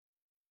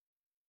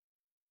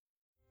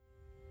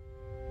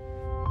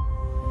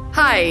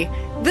Hi,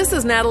 this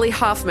is Natalie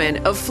Hoffman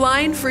of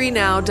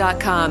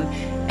FlyingFreeNow.com,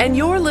 and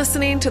you're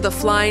listening to the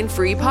Flying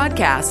Free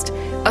Podcast,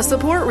 a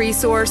support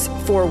resource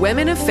for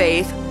women of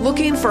faith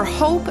looking for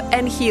hope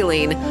and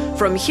healing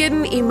from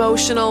hidden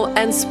emotional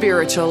and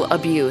spiritual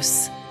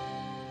abuse.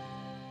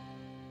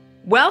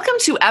 Welcome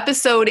to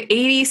episode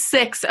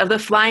 86 of the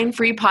Flying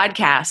Free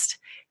Podcast.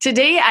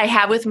 Today I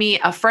have with me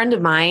a friend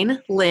of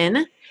mine,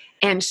 Lynn,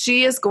 and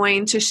she is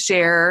going to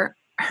share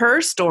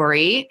her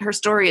story. Her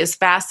story is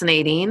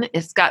fascinating.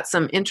 It's got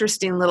some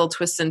interesting little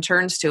twists and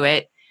turns to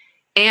it.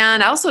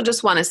 And I also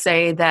just want to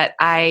say that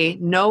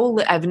I've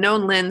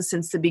known Lynn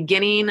since the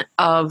beginning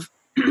of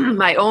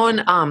my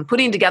own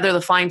putting together the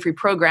Flying Free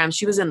program.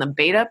 She was in the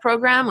beta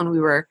program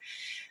when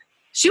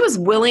she was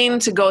willing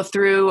to go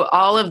through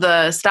all of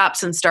the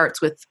stops and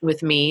starts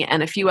with me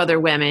and a few other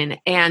women.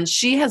 And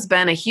she has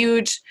been a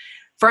huge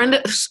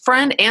friend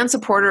and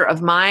supporter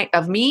of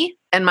me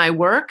and my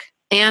work,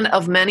 and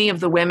of many of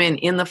the women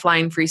in the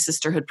Flying Free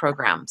Sisterhood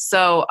program.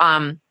 So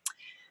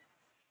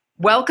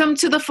welcome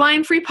to the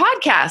Flying Free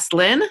Podcast,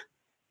 Lynn.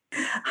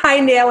 Hi,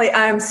 Natalie.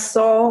 I'm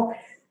so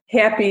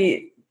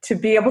happy to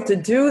be able to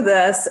do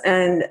this.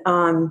 And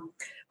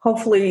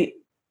hopefully,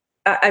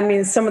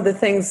 some of the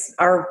things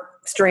are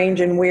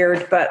strange and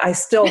weird, but I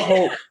still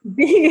hope to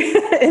be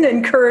an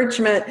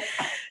encouragement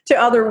to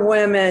other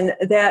women.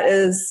 That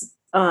is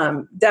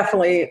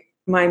definitely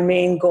my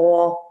main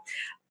goal.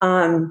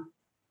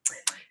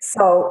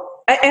 So,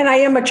 and I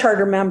am a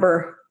charter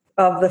member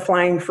of the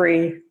Flying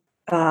Free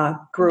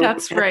group.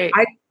 That's right.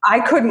 I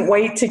couldn't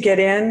wait to get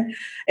in.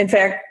 In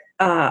fact,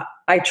 I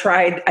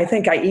tried, I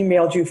think I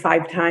emailed you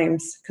 5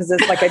 times because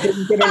it's like I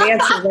didn't get an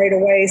answer right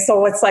away.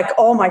 So it's like,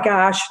 oh my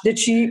gosh, did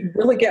she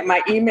really get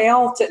my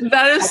email?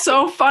 That is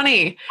so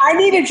funny. I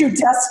needed you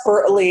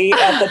desperately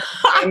at the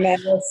time.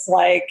 And it's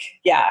like,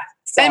 yeah.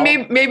 So.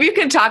 And maybe you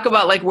can talk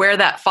about like where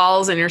that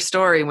falls in your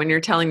story when you're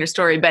telling your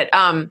story. But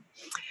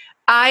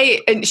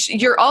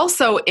you're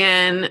also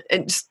in,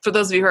 just for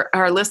those of you who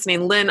are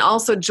listening, Lynn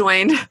also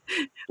joined.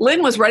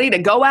 Lynn was ready to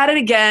go at it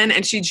again,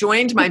 and she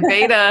joined my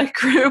beta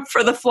group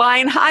for the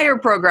Flying Higher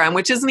program,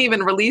 which isn't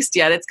even released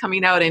yet. It's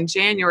coming out in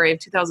January of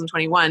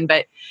 2021,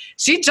 but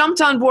she jumped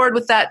on board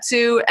with that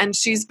too, and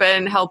she's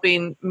been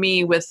helping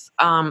me with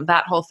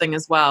that whole thing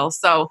as well.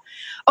 So,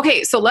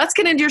 okay, so let's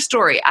get into your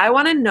story. I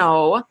want to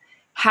know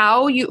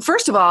how you,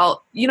 first of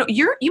all, you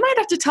might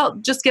have to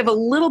just give a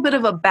little bit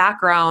of a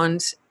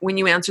background when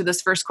you answer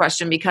this first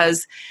question,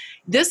 because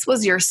this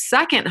was your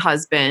second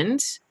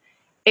husband.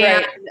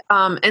 Right.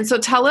 And so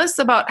tell us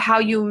about how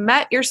you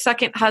met your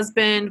second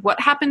husband, what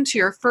happened to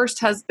your first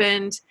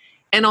husband,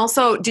 and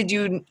also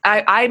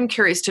I'm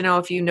curious to know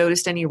if you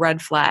noticed any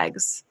red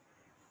flags.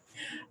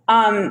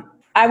 I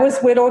was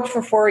widowed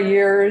for 4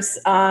 years.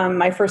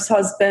 My first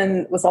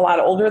husband was a lot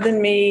older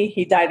than me.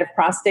 He died of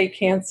prostate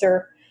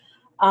cancer.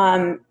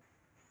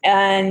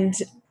 And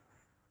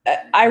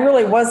I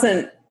really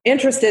wasn't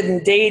interested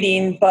in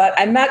dating, but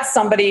I met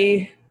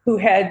somebody who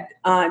had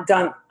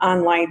done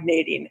online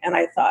dating. And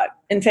I thought,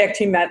 in fact,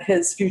 he met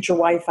his future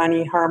wife on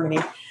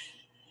eHarmony.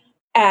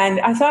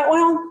 And I thought,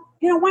 well,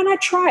 why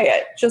not try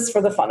it just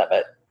for the fun of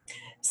it?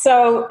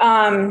 So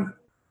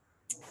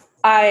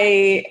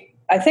I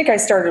think I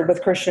started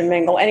with Christian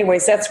Mingle.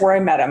 Anyways, that's where I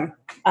met him,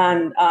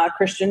 on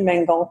Christian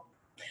Mingle.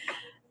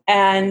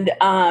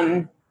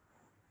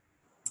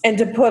 And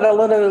to put a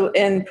little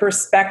in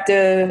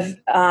perspective,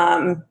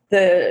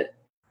 the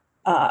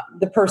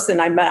person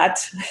I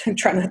met, I'm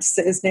trying not to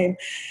say his name,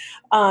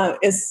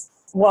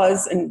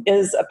 was and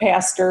is a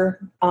pastor,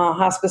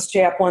 hospice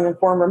chaplain, and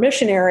former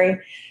missionary.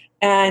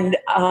 And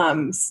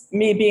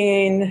me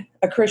being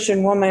a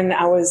Christian woman,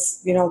 I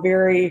was,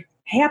 very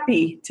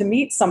happy to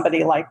meet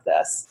somebody like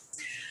this.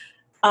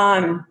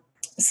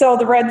 So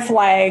the red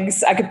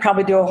flags, I could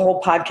probably do a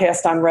whole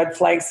podcast on red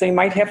flags, so you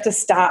might have to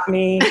stop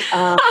me.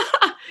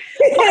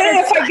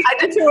 If I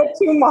get into it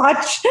too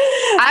much.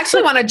 I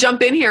actually want to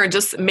jump in here and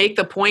just make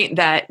the point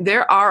that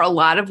there are a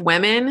lot of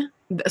women,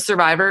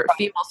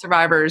 female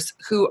survivors,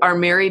 who are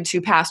married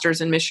to pastors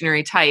and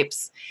missionary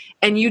types.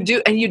 And you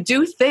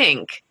do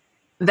think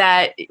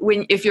that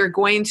if you're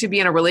going to be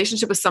in a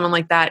relationship with someone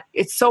like that,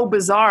 it's so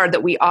bizarre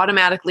that we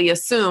automatically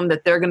assume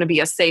that they're going to be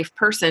a safe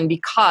person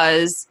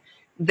because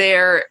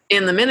they're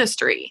in the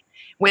ministry.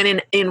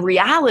 When in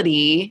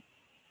reality,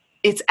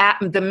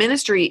 the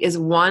ministry is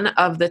one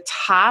of the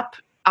top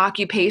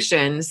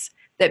occupations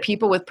that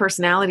people with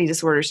personality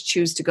disorders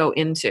choose to go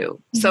into.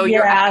 So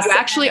you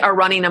actually are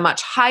running a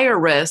much higher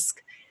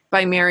risk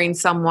by marrying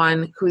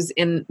someone who's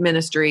in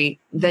ministry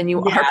than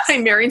you are by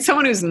marrying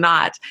someone who's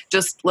not.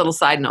 Just little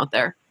side note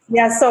there.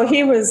 Yeah, so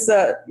he was,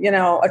 a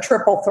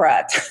triple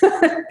threat.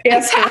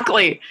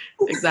 Exactly.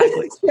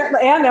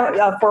 And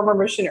a former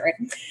missionary.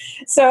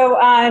 So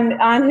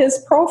on his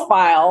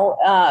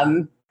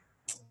profile,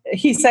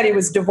 he said he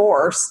was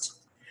divorced.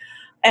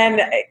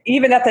 And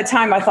even at the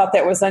time, I thought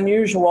that was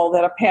unusual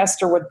that a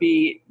pastor would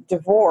be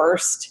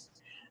divorced.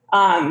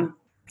 But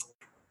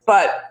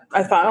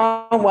I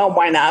thought, oh, well,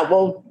 why not?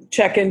 We'll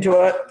check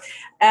into it.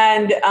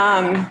 And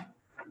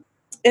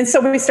and so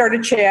we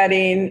started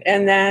chatting,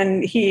 and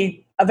then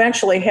he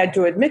eventually had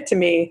to admit to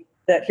me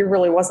that he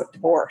really wasn't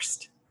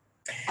divorced.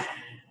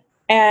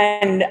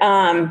 And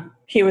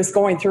he was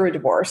going through a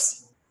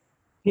divorce.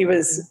 In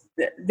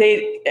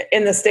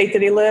the state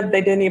that he lived,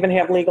 they didn't even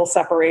have legal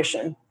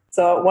separation.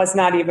 So it was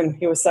not even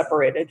he was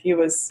separated. He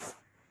was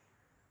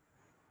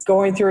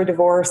going through a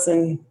divorce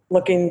and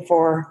looking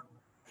for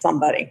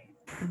somebody.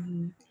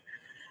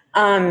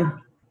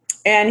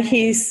 And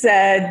he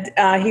said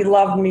he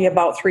loved me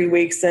about 3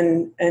 weeks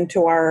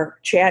into our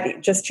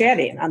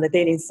chatting on the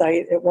dating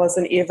site. It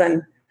wasn't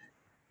even,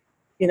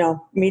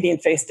 meeting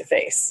face to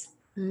face.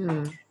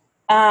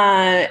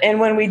 And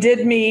when we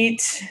did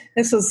meet,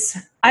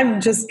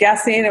 I'm just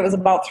guessing, it was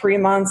about 3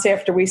 months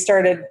after we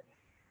started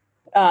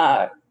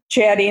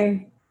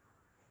chatting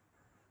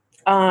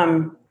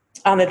on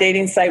the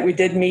dating site. We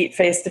did meet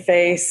face to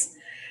face,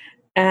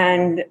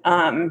 and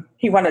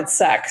he wanted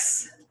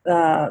sex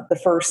the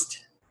first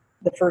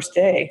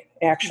day,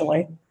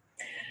 actually.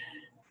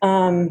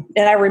 And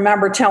I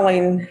remember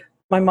telling,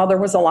 my mother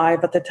was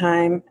alive at the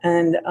time,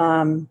 and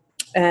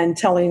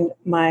telling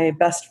my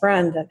best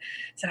friend, I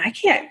said, I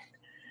can't.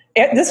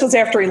 This was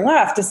after he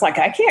left. It's like,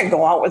 I can't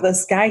go out with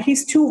this guy.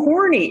 He's too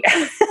horny.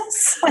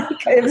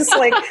 It was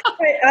like,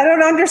 I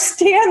don't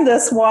understand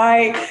this.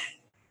 Why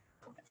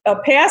a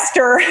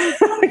pastor,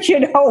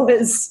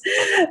 is.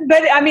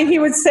 But I mean, he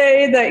would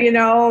say that,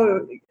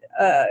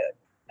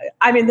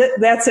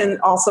 that's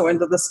also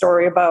into the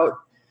story about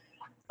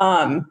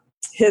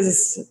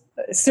his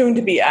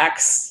soon-to-be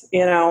ex,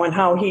 and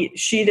how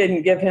she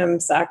didn't give him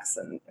sex,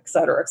 and et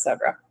cetera, et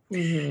cetera.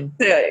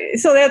 Mm-hmm.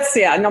 So that's,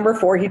 number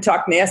 4. He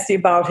talked nasty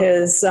about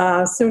his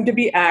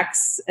soon-to-be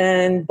ex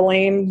and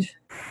blamed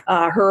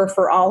her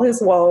for all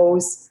his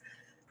woes.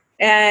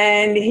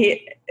 And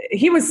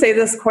he would say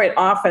this quite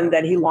often,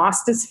 that he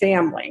lost his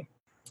family.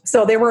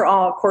 So they were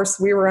all, of course,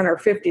 we were in our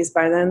 50s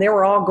by then. They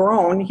were all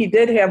grown. He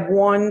did have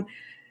one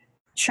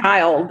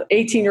child,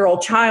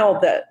 18-year-old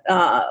child that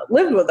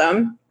lived with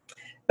him,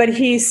 but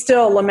he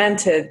still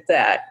lamented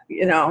that,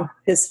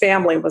 his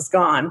family was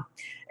gone.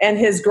 And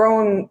his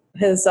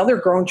other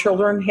grown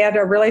children had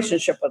a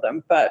relationship with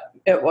him, but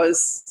it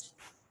was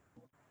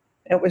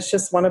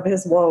just one of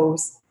his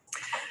woes.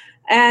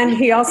 And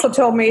he also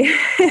told me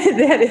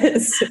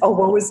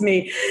woe is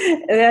me,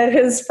 that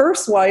his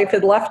first wife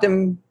had left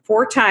him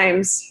 4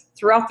 times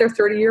throughout their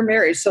 30-year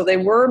marriage. So they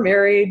were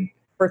married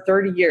for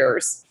 30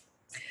 years.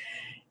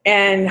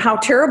 And how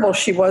terrible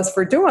she was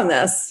for doing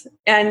this.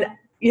 And,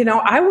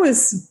 I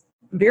was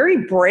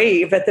very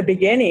brave at the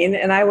beginning,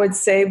 and I would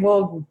say,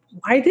 well,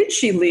 why did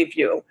she leave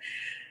you?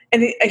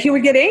 And he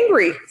would get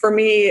angry for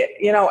me,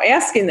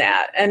 asking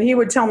that. And he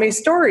would tell me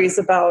stories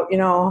about,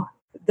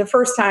 the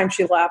first time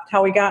she left,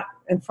 how he got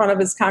in front of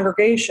his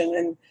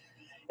congregation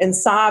and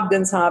sobbed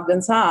and sobbed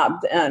and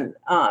sobbed. And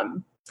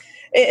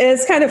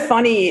it's kind of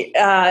funny,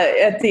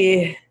 at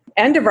the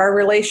end of our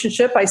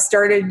relationship, I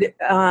started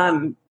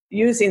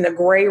using the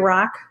gray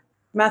rock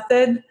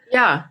method.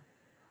 Yeah.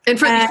 And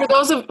for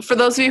those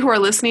of you who are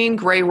listening,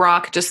 gray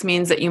rock just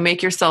means that you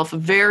make yourself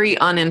very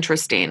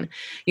uninteresting.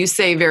 You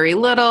say very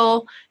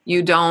little.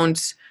 You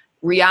don't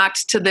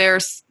react to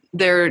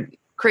their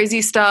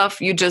crazy stuff.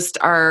 You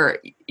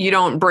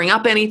don't bring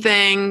up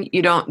anything.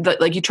 You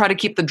try to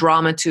keep the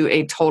drama to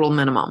a total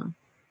minimum.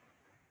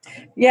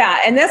 Yeah.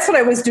 And that's what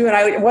I was doing.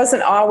 I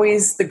wasn't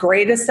always the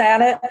greatest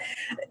at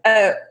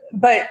it.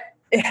 But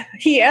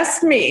he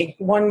asked me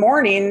one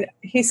morning,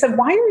 he said,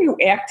 why are you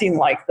acting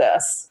like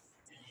this?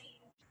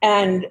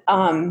 And,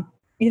 and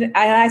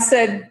I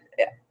said,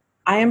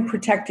 I am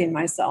protecting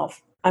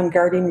myself. I'm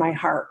guarding my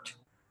heart.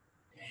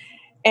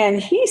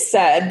 And he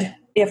said,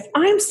 if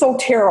I'm so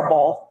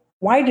terrible,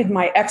 why did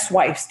my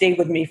ex-wife stay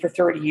with me for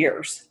 30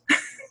 years?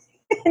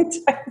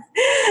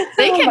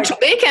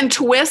 They can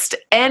twist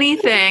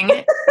anything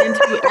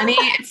into any.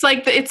 It's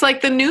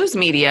like the news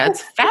media.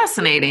 It's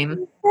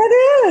fascinating.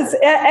 It is.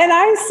 And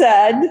I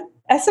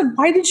said,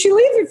 why did she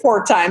leave you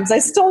 4 times? I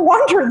still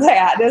wonder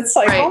that. It's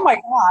like, right. Oh my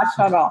gosh,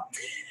 I don't know.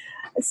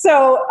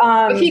 So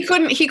he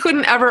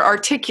couldn't ever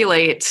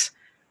articulate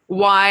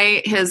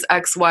why his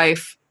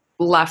ex-wife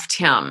left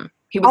him.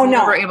 He was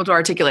never able to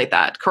articulate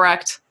that,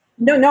 correct?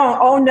 No.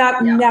 Oh,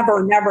 never.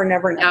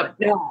 Yep.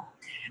 No.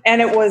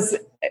 And it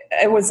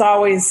was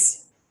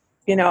always,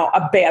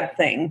 a bad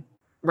thing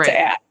to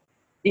add,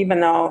 even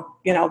though,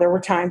 there were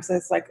times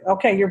it's like,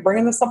 okay, you're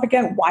bringing this up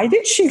again. Why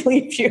did she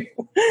leave you?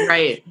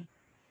 Right.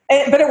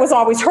 But it was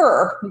always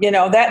her,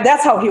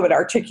 that's how he would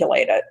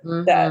articulate it,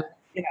 mm-hmm. That,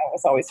 it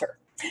was always her.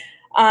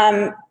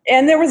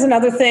 And there was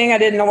another thing, I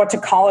didn't know what to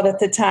call it at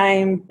the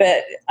time,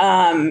 but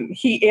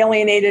he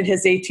alienated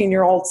his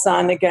 18-year-old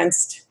son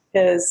against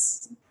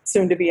his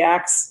soon-to-be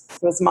ex,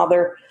 his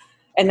mother.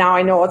 And now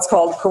I know it's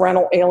called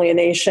parental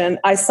alienation.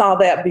 I saw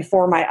that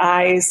before my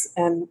eyes,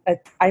 and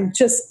I'm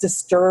just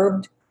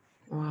disturbed.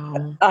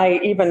 Wow. I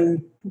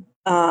even,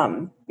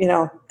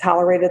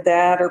 tolerated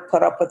that or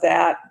put up with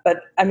that.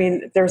 But I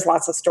mean, there's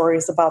lots of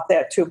stories about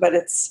that too, but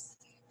it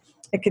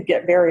could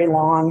get very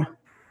long.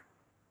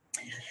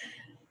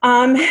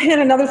 And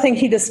another thing,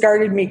 he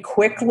discarded me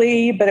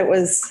quickly, but it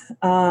was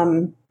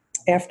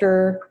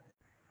after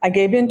I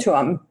gave in to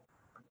him.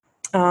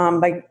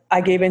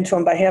 I gave in to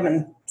him by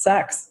having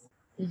sex.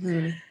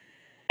 Mm-hmm.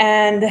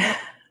 And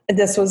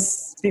this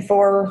was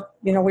before,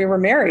 we were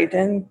married,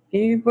 and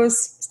he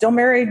was still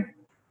married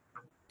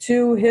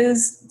to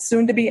his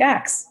soon-to-be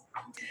ex.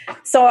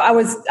 So I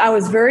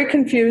was very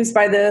confused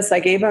by this. I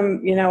gave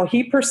him,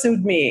 he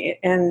pursued me,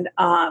 and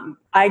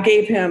I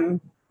gave him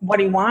what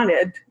he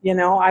wanted.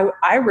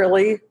 I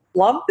really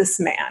loved this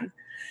man.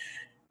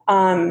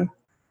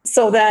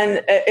 So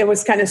then it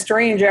was kind of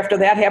strange. After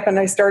that happened,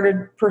 I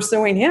started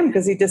pursuing him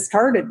because he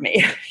discarded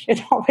me.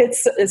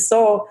 It's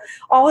so,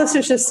 all this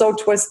is just so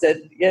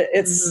twisted.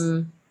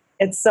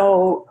 It's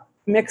so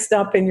mixed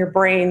up in your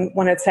brain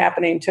when it's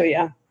happening to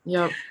you.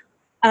 Yep.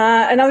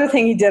 Another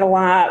thing he did a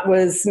lot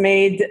was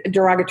made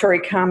derogatory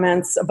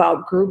comments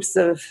about groups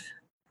of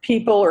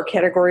people or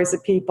categories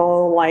of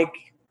people, like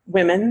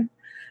women,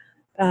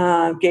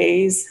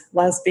 gays,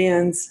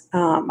 lesbians.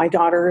 My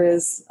daughter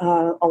is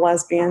a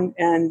lesbian,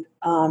 and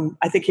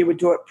I think he would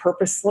do it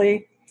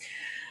purposely.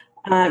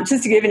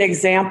 Just to give you an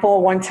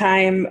example, one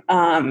time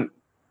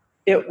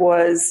it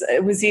was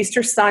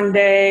Easter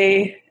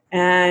Sunday,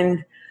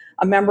 and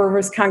a member of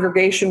his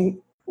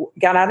congregation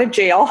got out of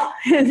jail,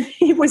 and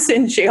he was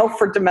in jail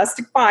for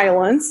domestic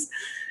violence.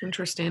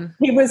 Interesting.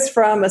 He was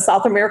from a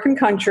South American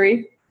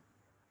country,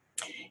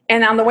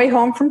 and on the way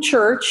home from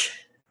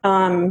church,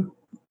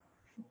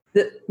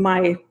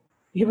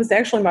 he was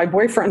actually my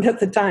boyfriend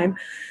at the time,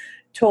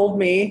 told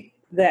me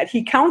that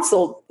he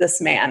counseled this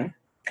man.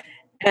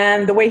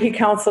 And the way he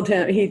counseled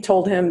him, he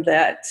told him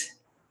that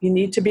you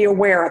need to be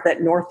aware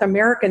that North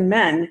American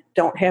men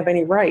don't have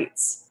any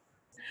rights.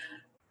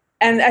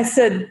 And I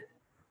said,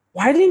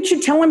 why didn't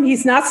you tell him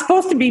he's not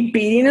supposed to be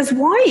beating his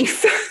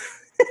wife?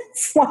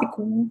 It's like,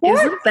 what?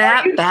 Isn't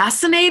that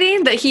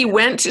fascinating that he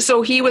went to,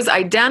 so he was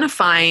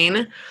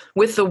identifying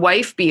with the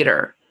wife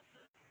beater?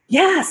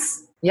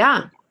 Yes.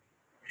 Yeah.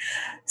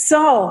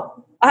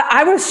 So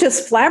I was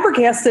just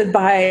flabbergasted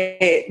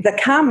by the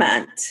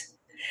comment.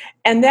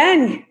 And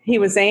then he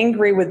was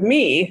angry with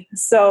me.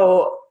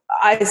 So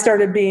I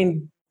started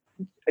being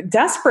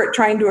desperate,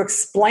 trying to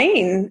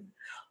explain,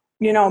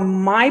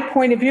 my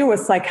point of view.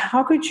 Was like,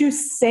 how could you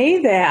say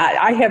that?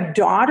 I have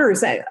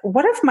daughters.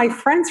 What if my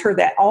friends heard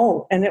that?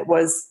 And it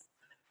was,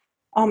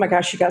 oh my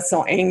gosh, he got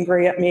so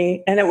angry at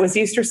me. And it was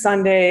Easter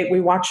Sunday.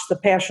 We watched The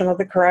Passion of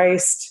the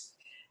Christ.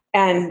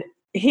 And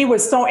he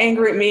was so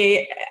angry at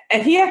me.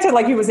 And he acted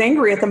like he was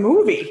angry at the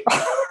movie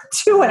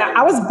too. And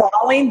I was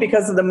bawling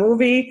because of the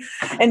movie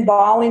and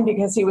bawling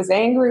because he was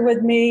angry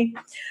with me.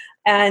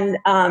 And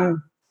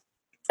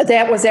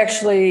that was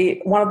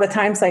actually one of the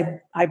times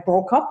I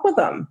broke up with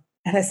him.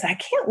 And I said, I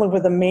can't live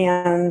with a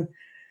man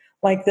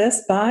like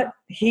this, but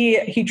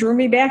he drew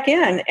me back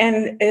in.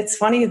 And it's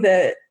funny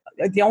that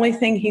the only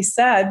thing he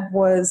said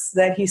was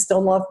that he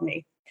still loved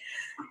me.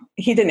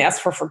 He didn't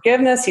ask for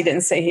forgiveness. He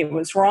didn't say he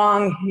was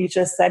wrong. He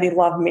just said he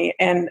loved me.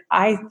 And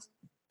I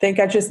think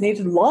I just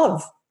needed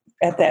love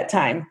at that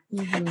time.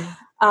 Mm-hmm.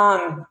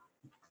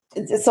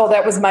 So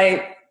that was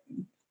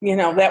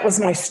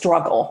my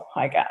struggle,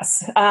 I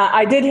guess.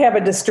 I did have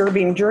a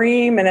disturbing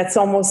dream, and it's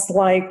almost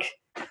like,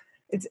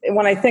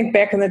 when I think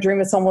back in the dream,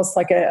 it's almost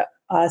like a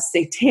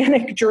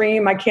satanic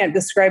dream. I can't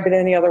describe it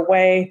any other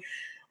way.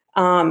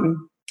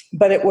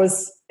 But it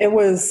was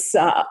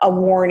a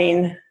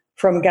warning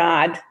from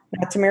God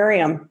not to marry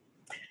him.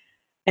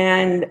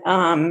 And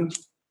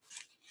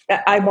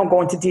I won't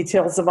go into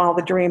details of all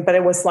the dream, but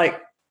it was like,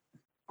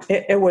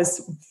 it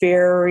was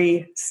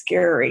very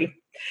scary.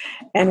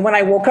 And when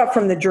I woke up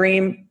from the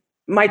dream,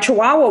 my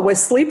Chihuahua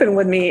was sleeping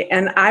with me,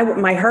 and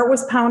my heart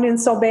was pounding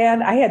so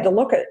bad. I had to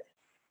look at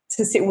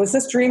to see, was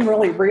this dream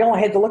really real? I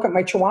had to look at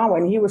my Chihuahua,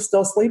 and he was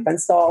still sleeping.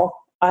 So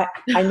I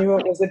knew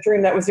it was a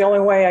dream. That was the only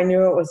way I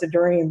knew it was a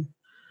dream.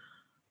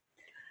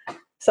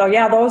 So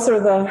yeah, those were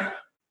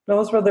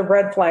the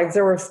red flags.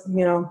 There were,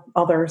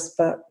 others,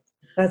 but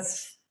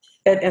that's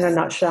it in a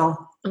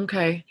nutshell.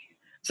 Okay.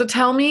 So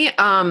tell me,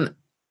 how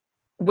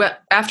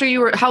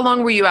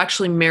long were you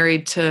actually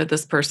married to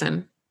this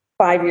person?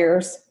 5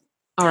 years.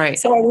 All right.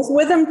 So I was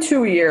with him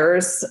 2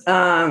 years.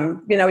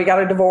 We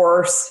got a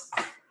divorce,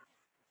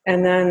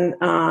 and then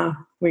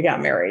we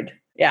got married.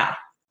 Yeah.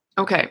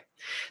 Okay.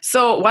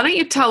 So why don't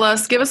you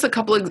give us a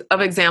couple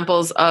of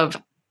examples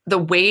of the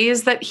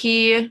ways that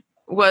he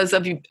was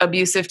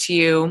abusive to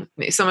you,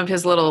 some of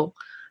his little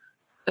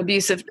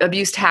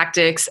abuse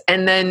tactics,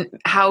 and then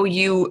how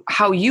you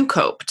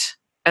coped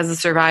as a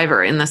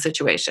survivor in the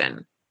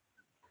situation.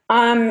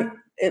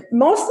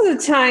 Most of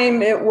the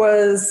time it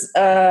was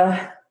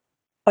a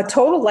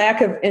total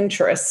lack of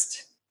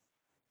interest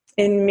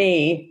in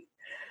me.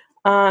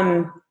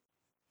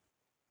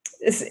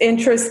 It's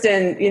interest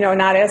in,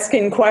 not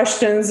asking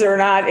questions or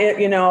not,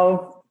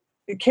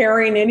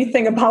 caring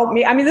anything about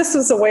me. I mean, this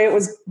was the way it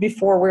was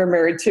before we were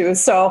married too.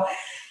 So,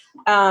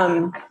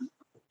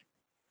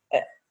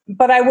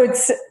 but I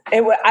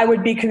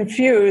would be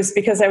confused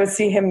because I would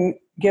see him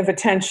give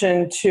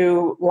attention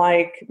to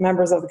like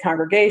members of the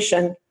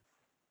congregation,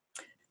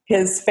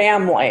 his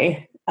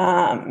family.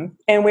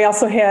 And we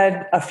also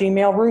had a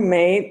female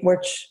roommate,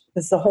 which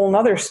is a whole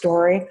nother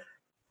story.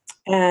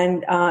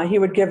 And he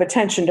would give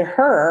attention to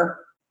her.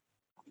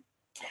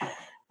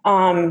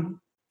 And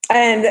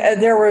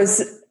there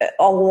was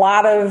a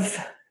lot of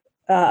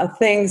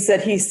things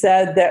that he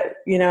said that,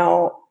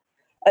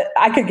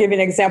 I could give you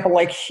an example.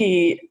 Like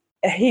he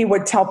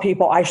would tell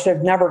people I should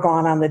have never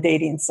gone on the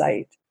dating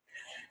site.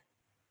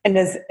 And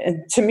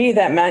to me,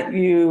 that meant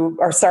you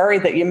are sorry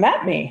that you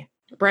met me.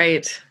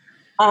 Right.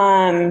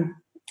 And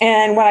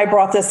when I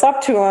brought this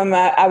up to him,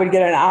 I would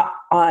get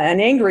an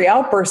angry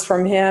outburst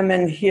from him.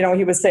 And, he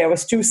would say I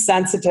was too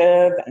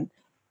sensitive. And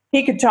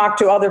he could talk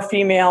to other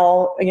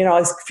female,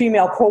 his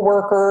female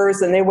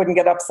coworkers, and they wouldn't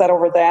get upset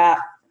over that.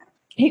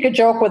 He could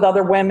joke with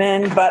other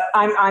women, but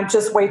I'm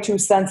just way too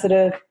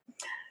sensitive.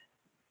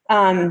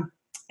 And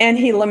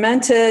he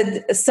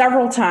lamented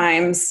several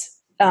times,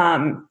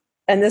 and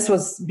this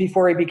was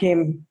before he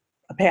became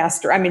a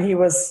pastor. I mean, he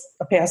was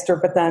a pastor,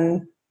 but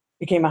then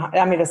became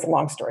it's a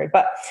long story,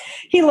 but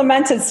he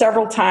lamented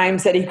several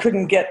times that he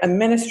couldn't get a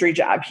ministry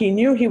job. He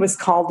knew he was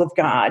called of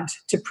God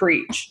to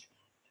preach,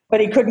 but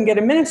he couldn't get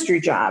a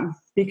ministry job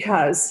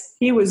because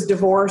he was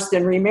divorced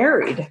and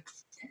remarried.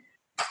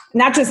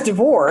 Not just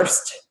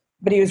divorced,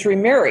 but he was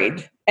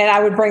remarried. And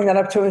I would bring that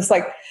up to him. It's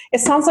like, it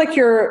sounds like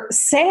you're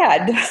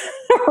sad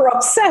or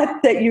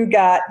upset that you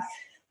got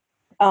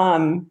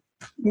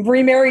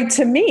remarried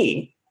to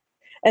me.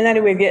 And then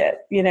he would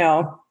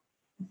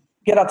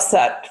get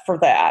upset for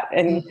that.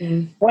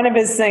 And one of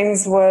his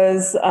things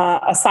was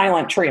a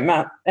silent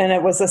treatment. And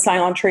it was a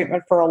silent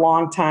treatment for a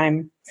long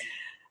time.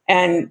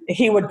 And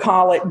he would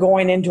call it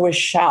going into a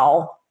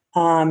shell.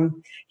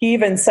 He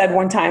even said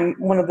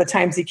one of the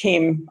times he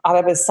came out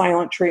of his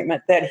silent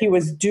treatment, that he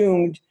was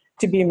doomed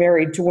to be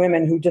married to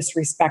women who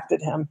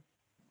disrespected him.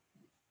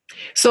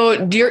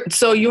 So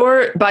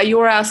you're by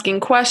your asking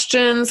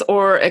questions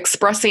or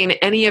expressing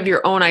any of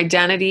your own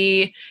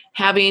identity,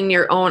 having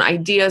your own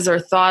ideas or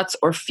thoughts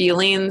or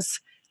feelings,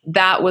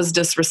 that was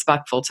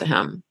disrespectful to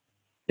him.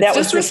 It's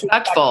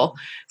disrespectful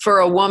for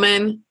a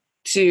woman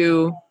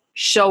to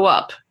show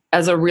up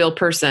as a real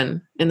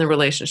person in the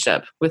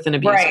relationship with an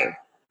abuser. Right.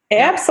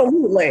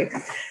 Absolutely.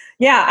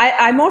 Yeah,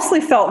 I mostly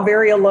felt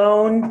very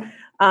alone.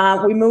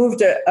 We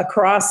moved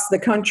across the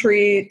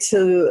country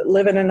to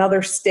live in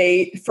another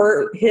state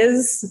for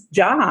his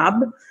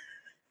job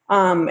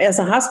as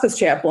a hospice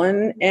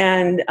chaplain.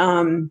 And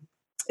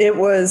it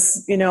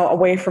was,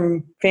 away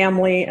from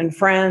family and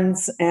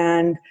friends.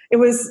 And it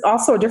was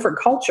also a different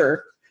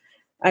culture.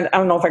 I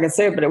don't know if I can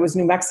say it, but it was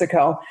New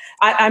Mexico.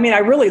 I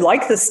really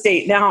like the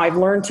state now. I've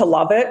learned to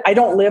love it. I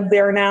don't live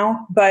there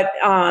now, but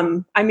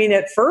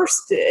at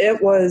first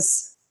it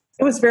was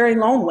very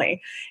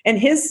lonely. And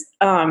his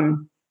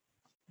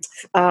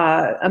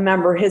a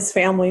member, his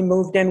family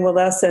moved in with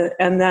us,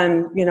 and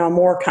then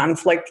more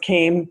conflict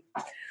came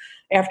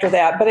after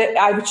that. But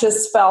I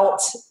just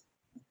felt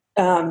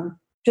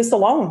just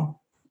alone.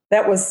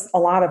 That was a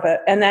lot of it.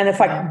 And then if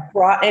I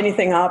brought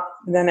anything up,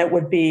 then it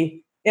would be.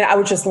 I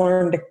would just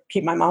learn to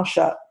keep my mouth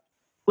shut.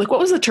 Like, what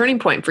was the turning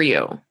point for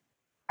you?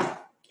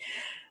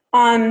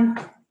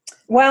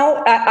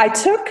 Well, I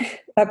took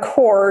a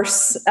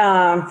course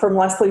from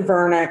Leslie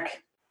Vernick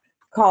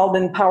called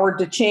Empowered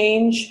to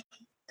Change.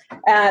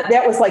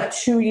 That was like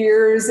 2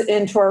 years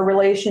into our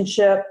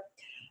relationship.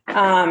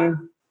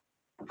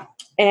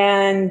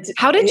 And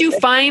how did you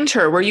find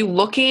her? Were you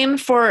looking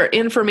for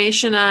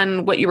information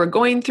on what you were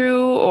going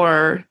through,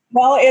 or?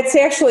 Well, it's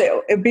actually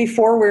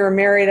before we were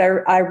married.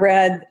 I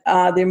read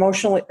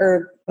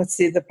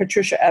the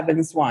Patricia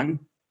Evans one,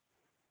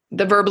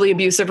 the verbally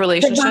abusive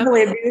relationship. The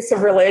verbally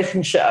abusive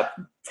relationship.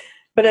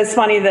 But it's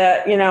funny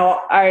that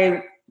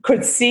I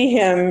could see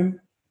him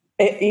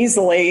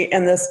easily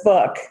in this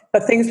book,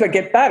 but things would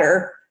get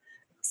better.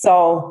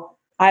 So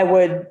I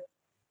would,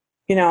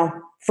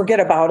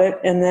 forget about it.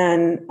 And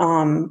then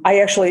I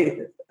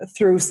actually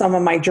threw some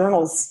of my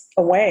journals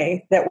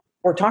away that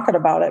were talking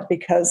about it,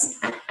 because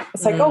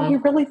it's like, oh, he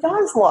really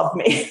does love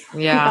me.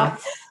 Yeah.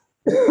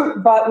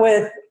 But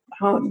with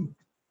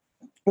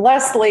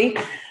Leslie,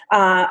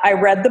 I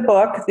read the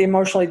book, The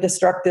Emotionally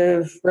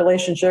Destructive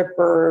Relationship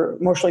or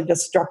Emotionally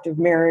Destructive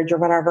Marriage or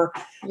whatever.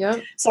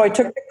 Yep. So I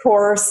took the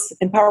course,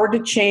 Empowered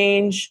to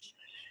Change,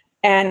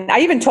 and I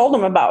even told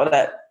him about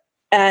it.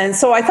 And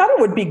so I thought it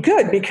would be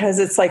good, because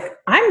it's like,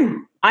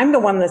 I'm the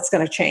one that's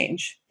going to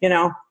change,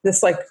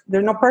 this, like,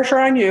 there's no pressure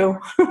on you.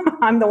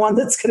 I'm the one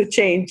that's going to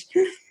change.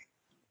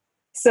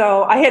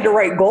 So I had to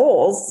write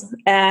goals.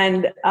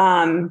 And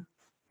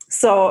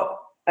so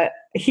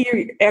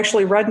he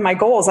actually read my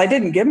goals. I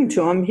didn't give them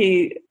to him.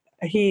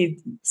 He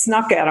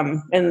snuck at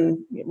them and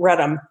read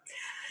them.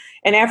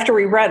 And after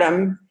we read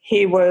them,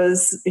 he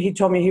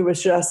told me he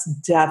was just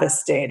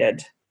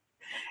devastated.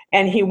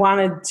 And he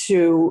wanted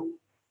to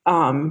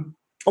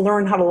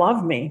learn how to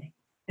love me.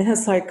 And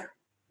it's like,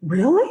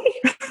 really?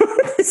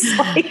 It's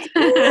like,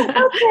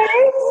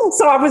 okay.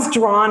 So I was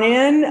drawn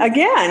in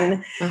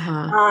again.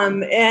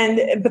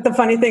 But the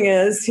funny thing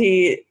is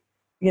he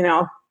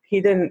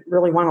didn't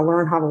really want to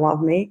learn how to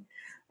love me.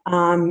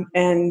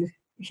 And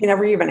he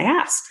never even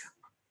asked.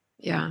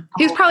 Yeah.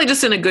 He was probably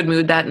just in a good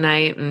mood that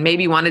night and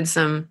maybe wanted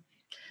some.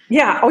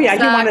 Yeah. Oh, yeah.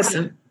 He wanted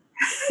some.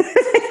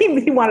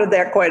 he wanted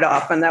that quite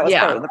often. That was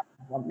part of the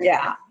problem.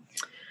 Yeah.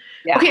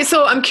 Yeah. Okay.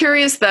 So I'm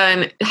curious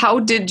then, how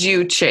did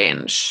you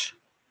change?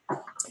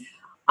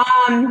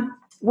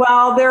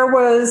 Well, there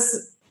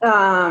was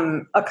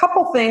a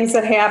couple things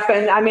that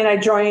happened. I mean, I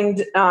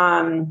joined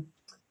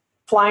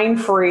Flying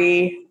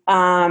Free.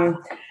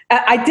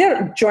 I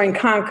did join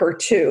Conquer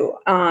too.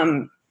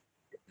 And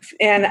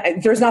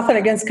there's nothing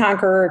against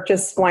Conquer,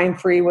 just Flying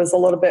Free was a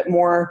little bit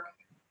more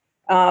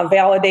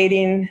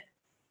validating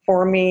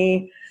for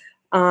me.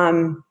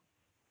 And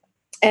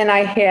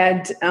I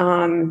had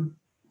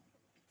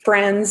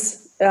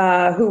friends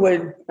who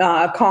would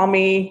call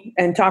me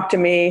and talk to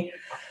me.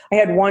 I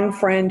had one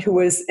friend who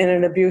was in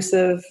an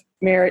abusive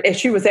marriage, and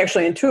she was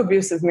actually in 2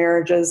 abusive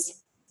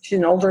marriages. She's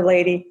an older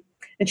lady,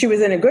 and she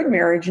was in a good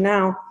marriage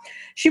now.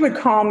 She would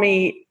call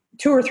me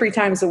 2 or 3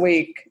 times a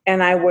week,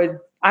 and I would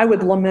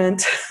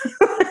lament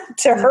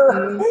to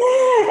her.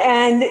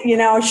 And, you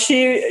know,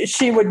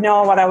 she would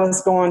know what I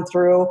was going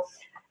through.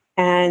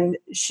 And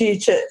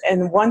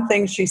and one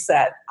thing she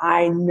said,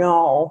 I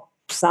know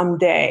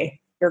someday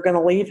you're going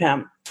to leave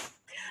him.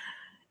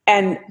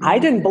 And I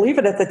didn't believe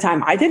it at the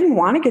time. I didn't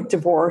want to get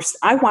divorced.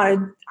 I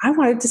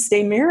wanted to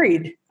stay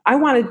married. I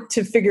wanted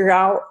to figure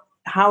out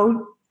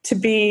how to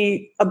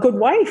be a good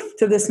wife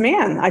to this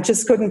man. I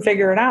just couldn't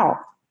figure it out.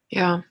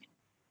 Yeah.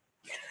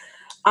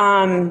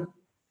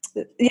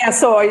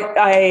 So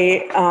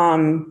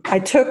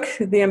I took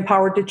the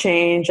Empowered to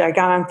Change. I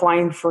got on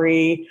Flying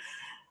Free,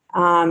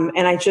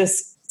 and I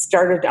just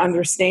started to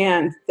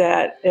understand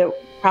that it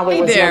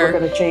probably was never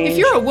going to change. If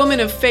you're a woman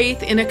of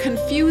faith in a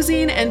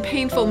confusing and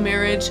painful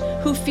marriage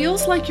who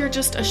feels like you're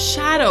just a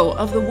shadow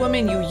of the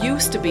woman you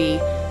used to be,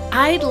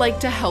 I'd like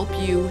to help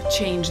you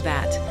change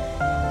that.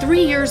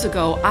 3 years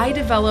ago, I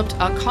developed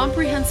a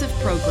comprehensive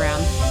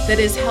program that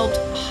has helped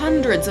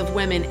hundreds of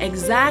women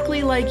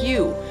exactly like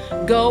you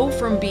go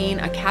from being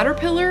a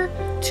caterpillar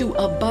to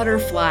a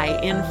butterfly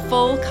in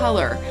full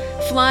color,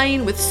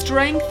 flying with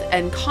strength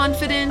and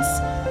confidence,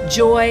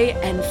 joy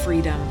and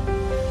freedom.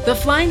 The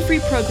Flying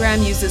Free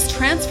program uses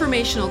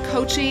transformational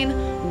coaching,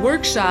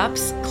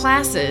 workshops,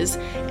 classes,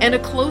 and a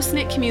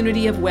close-knit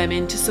community of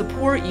women to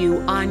support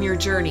you on your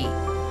journey.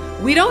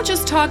 We don't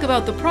just talk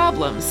about the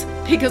problems,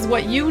 because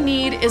what you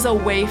need is a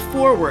way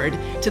forward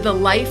to the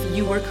life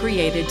you were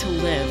created to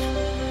live.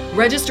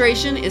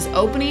 Registration is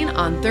opening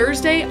on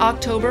Thursday,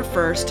 October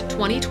 1st,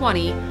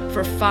 2020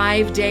 for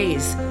 5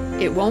 days.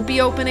 It won't be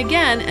open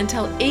again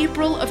until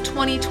April of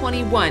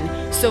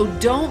 2021, so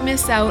don't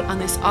miss out on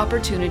this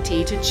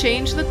opportunity to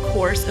change the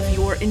course of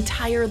your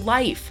entire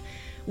life.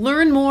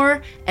 Learn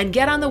more and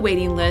get on the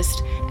waiting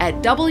list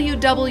at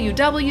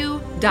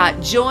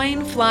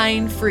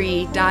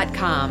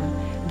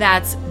www.joinflyingfree.com.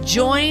 That's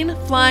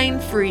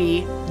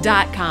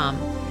joinflyingfree.com.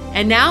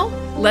 And now,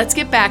 let's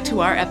get back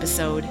to our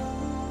episode.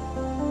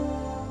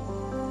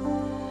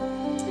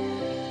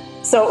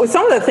 So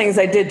some of the things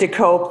I did to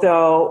cope,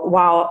 though,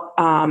 while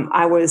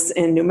I was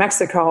in New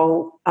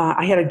Mexico,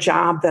 I had a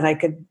job that I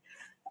could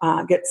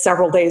get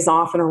several days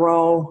off in a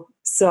row.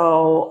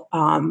 So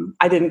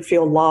I didn't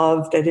feel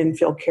loved. I didn't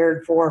feel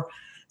cared for.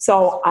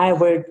 So I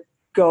would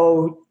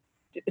go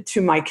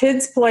to my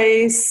kids'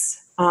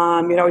 place.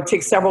 I would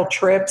take several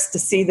trips to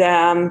see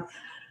them.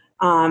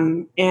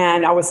 And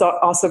I would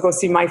also go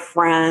see my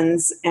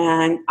friends.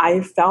 And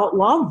I felt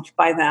loved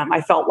by them. I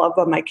felt loved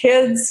by my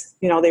kids.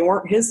 They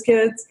weren't his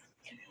kids.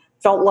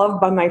 Felt loved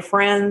by my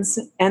friends.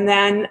 And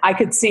then I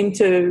could seem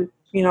to,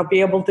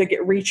 be able to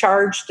get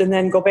recharged and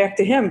then go back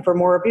to him for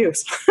more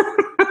abuse.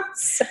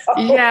 So.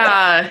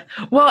 Yeah.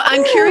 Well,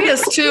 I'm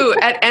curious too,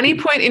 at any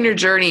point in your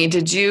journey,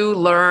 did you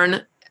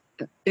learn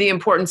the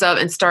importance of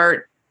and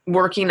start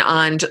working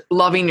on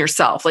loving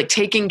yourself, like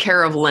taking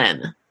care of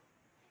Lynn?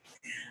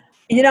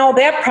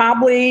 That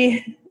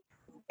probably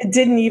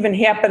didn't even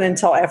happen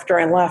until after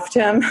I left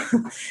him.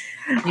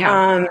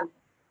 Yeah.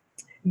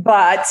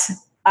 But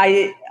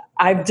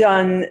I've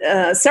done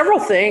several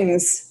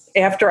things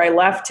after I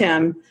left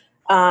him.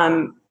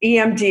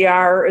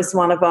 EMDR is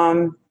one of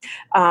them.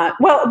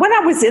 Well, when I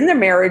was in the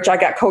marriage, I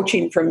got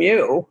coaching from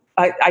you.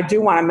 I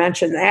do want to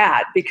mention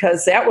that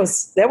because that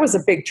was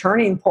a big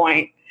turning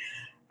point.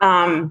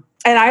 And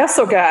I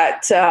also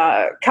got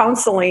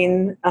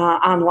counseling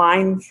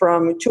online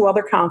from 2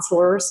 other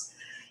counselors.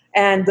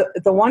 And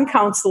the one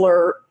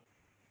counselor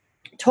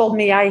told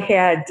me I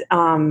had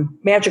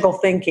magical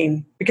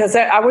thinking because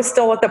I was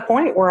still at the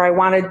point where I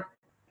wanted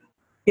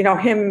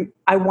him,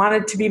 I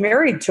wanted to be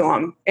married to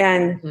him.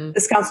 And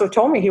this counselor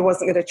told me he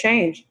wasn't going to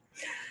change.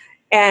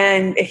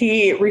 And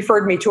he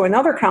referred me to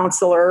another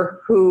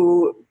counselor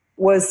who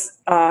was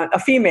a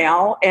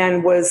female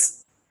and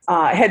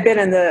had been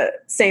in the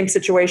same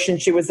situation.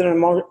 She was in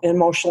an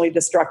emotionally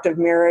destructive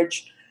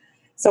marriage.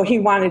 So he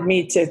wanted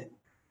me to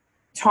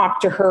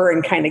talk to her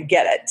and kind of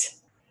get it.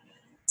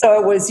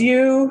 So it was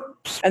you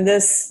and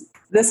this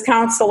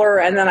counselor,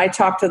 and then I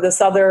talked to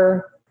this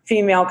other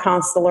female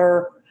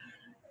counselor.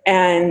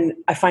 And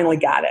I finally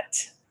got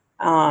it.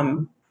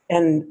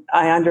 And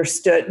I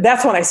understood.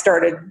 That's when I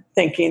started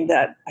thinking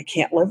that I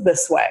can't live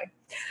this way.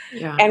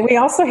 Yeah. And we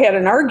also had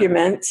an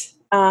argument,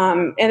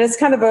 and it's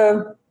kind of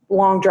a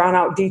long,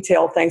 drawn-out,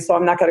 detailed thing, so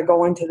I'm not going to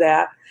go into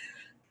that.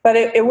 But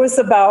it was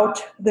about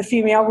the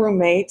female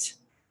roommate,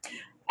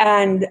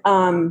 and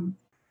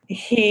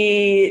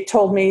he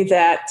told me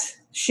that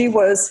she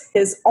was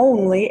his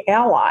only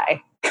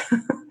ally.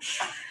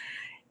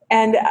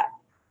 And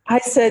I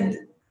said,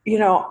 you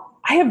know,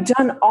 I have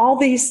done all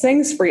these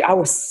things for you. I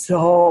was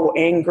so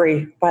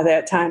angry by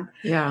that time.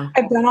 Yeah.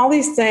 I've done all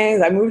these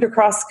things. I moved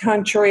across the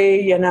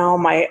country. You know,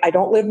 I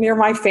don't live near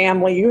my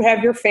family. You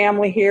have your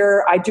family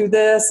here. I do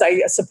this.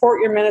 I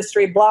support your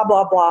ministry, blah,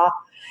 blah, blah.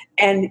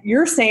 And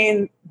you're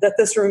saying that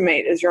this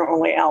roommate is your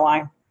only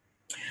ally.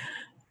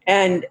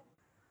 And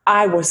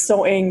I was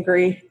so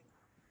angry.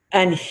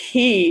 And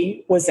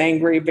he was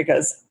angry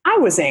because I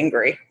was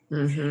angry.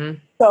 Mm-hmm.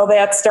 So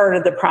that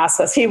started the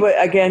process. He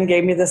again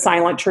gave me the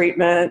silent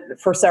treatment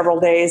for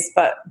several days,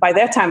 but by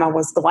that time I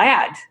was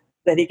glad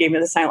that he gave me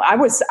the silent.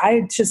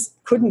 I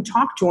just couldn't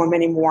talk to him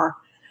anymore.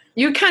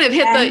 You kind of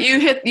hit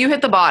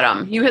the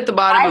bottom. You hit the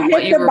bottom of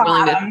what you were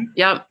willing to.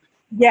 Yep.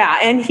 Yeah,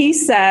 and he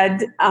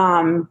said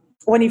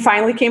when he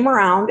finally came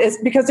around,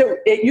 it's because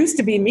it used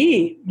to be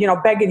me, you know,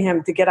 begging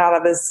him to get out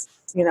of his,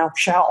 you know,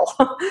 shell.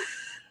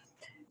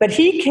 But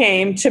he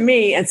came to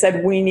me and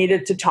said we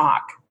needed to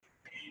talk.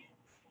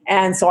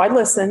 And so I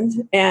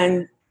listened,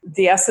 and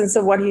the essence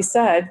of what he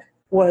said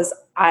was,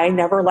 I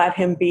never let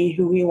him be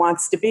who he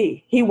wants to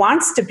be. He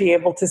wants to be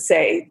able to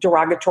say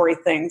derogatory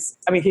things.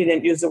 I mean, he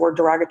didn't use the word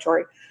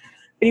derogatory,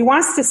 but he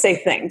wants to say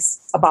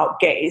things about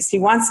gays. He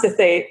wants to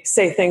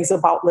say things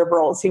about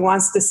liberals. He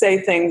wants to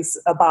say things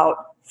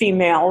about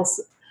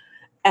females.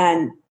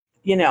 And,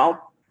 you know,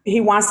 he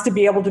wants to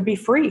be able to be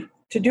free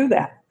to do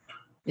that.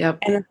 Yep.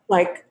 And it's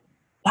like,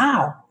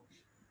 wow.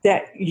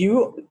 That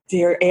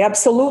you're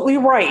absolutely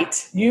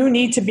right. You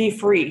need to be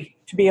free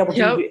to be able to.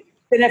 Yep.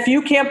 And if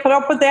you can't put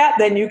up with that,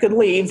 then you could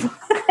leave.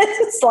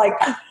 It's like,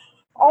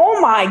 oh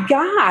my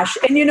gosh.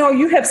 And you know,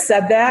 you have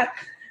said that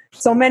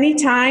so many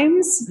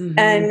times. Mm-hmm.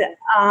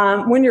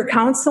 And when you're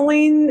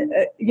counseling,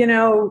 you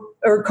know,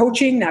 or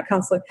coaching, not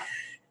counseling.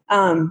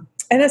 And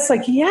it's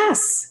like,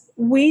 yes,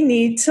 we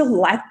need to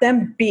let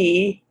them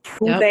be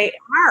who they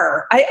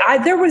are.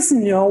 There was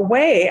no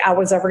way I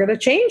was ever going to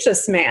change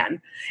this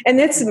man.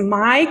 And it's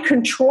my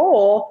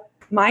control,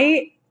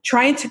 my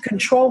trying to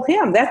control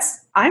him.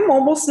 I'm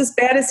almost as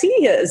bad as he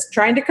is,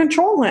 trying to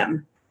control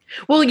him.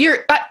 Well,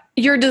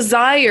 your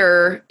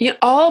desire,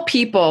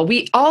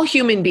 all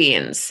human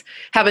beings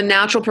have a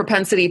natural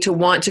propensity to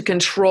want to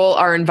control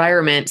our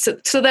environment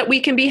so that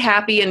we can be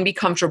happy and be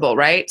comfortable,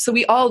 right? So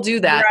we all do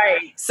that.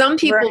 Right. Some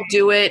people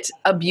do it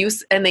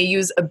and they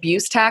use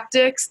abuse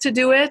tactics to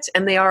do it,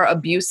 and they are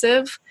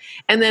abusive.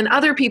 And then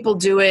other people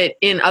do it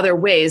in other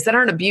ways that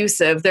aren't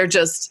abusive. They're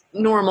just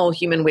normal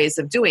human ways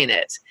of doing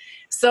it.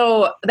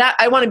 So that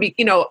I want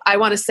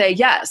to say,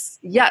 yes,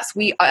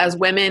 we as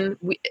women,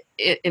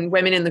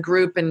 women in the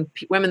group and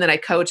women that I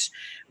coach,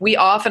 we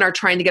often are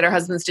trying to get our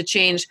husbands to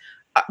change,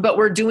 but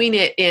we're doing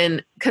it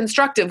in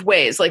constructive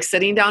ways, like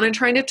sitting down and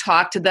trying to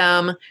talk to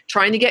them,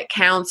 trying to get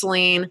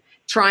counseling,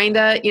 trying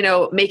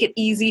to, make it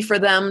easy for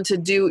them to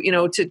do,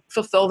 to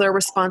fulfill their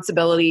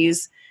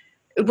responsibilities.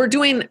 We're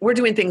doing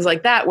things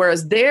like that,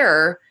 whereas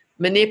they're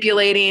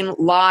manipulating,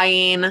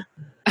 lying,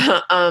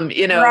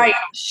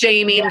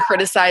 shaming,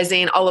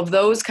 criticizing, all of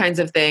those kinds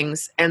of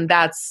things. And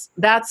that's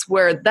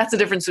the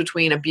difference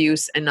between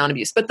abuse and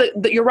non-abuse.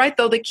 But you're right,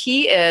 though. The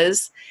key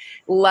is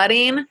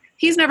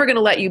he's never going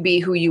to let you be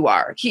who you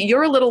are.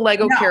 You're a little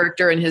Lego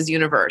character in his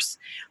universe,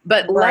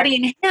 but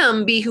letting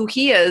him be who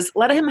he is,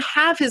 let him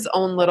have his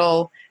own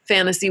little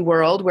fantasy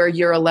world where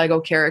you're a Lego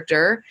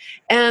character,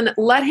 and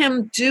let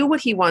him do what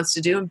he wants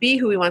to do and be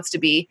who he wants to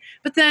be.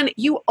 But then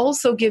you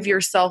also give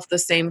yourself the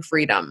same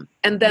freedom.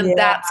 And then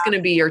that's going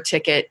to be your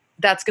ticket.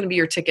 That's going to be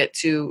your ticket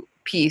to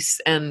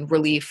peace and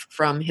relief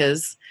from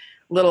his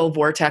little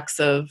vortex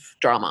of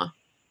drama.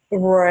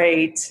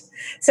 Right.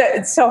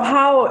 So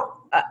how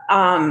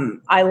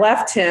I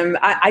left him,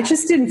 I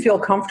just didn't feel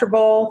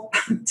comfortable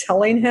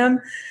telling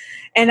him.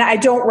 And I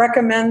don't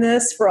recommend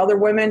this for other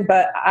women,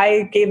 but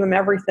I gave him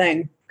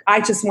everything. I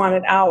just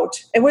wanted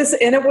out. It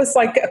was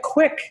like a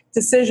quick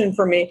decision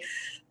for me,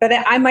 but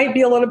I might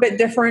be a little bit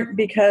different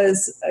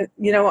because,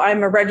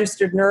 I'm a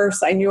registered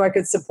nurse. I knew I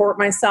could support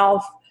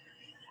myself,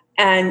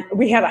 and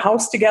we had a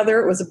house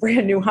together. It was a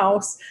brand new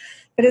house,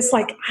 but it's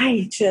like,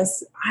 I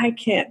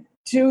can't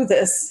do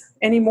this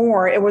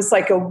anymore. It was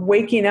like a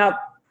waking up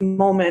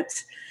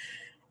moment.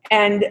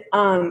 And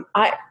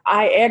I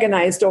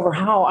agonized over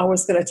how I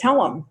was going to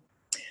tell him.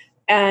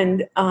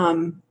 And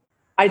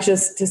I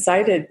just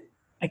decided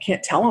I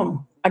can't tell him.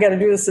 I got to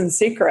do this in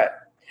secret.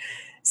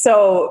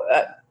 So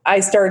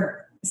I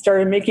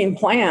started making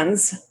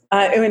plans.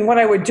 And what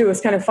I would do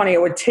is kind of funny. I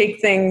would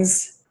take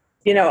things,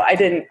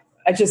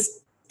 I just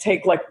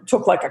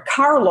took like a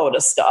carload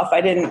of stuff.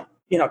 I didn't,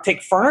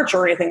 take furniture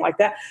or anything like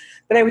that.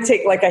 But I would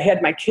take, I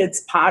had my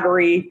kids'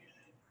 pottery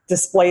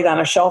displayed on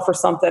a shelf or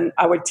something,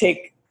 I would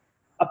take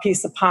a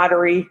piece of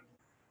pottery,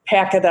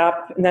 pack it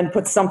up, and then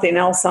put something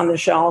else on the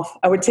shelf.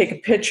 I would take a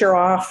picture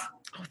off.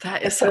 Oh,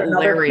 that is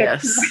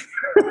hilarious.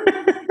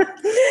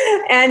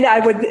 And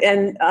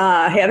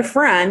I had a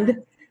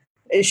friend.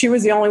 She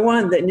was the only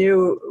one that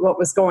knew what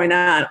was going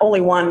on, only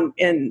one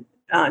in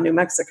New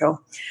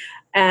Mexico.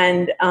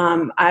 And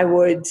I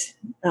would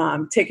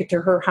take it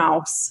to her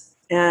house.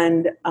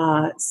 And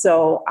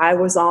so I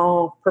was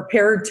all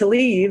prepared to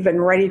leave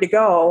and ready to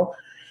go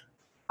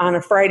on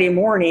a Friday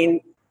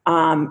morning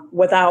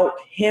without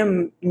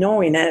him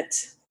knowing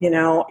it,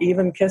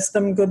 even kissed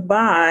him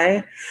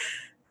goodbye.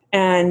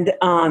 And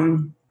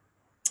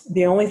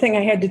the only thing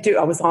I had to do,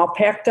 I was all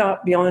packed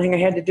up. The only thing I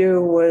had to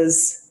do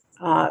was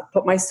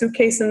put my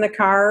suitcase in the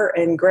car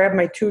and grab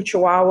my 2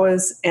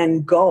 chihuahuas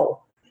and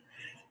go.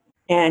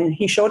 And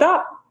he showed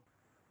up.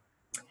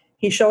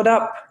 He showed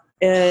up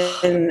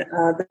in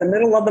the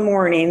middle of the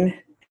morning,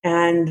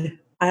 and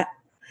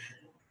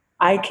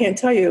I can't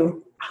tell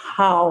you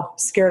how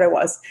scared I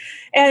was.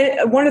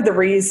 And one of the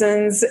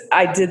reasons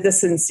I did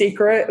this in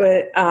secret,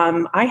 but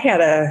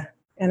I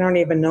don't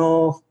even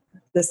know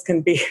if this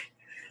can be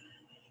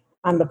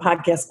on the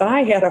podcast, but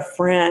I had a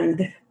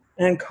friend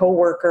and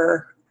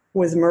coworker who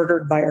was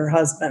murdered by her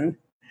husband.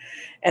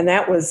 And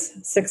that was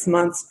 6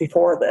 months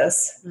before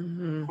this.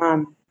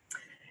 Mm-hmm.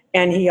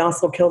 And he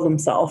also killed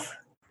himself.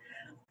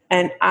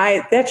 And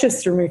that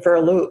just threw me for a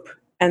loop.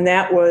 And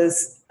that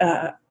was,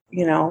 Well,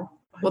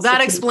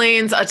 that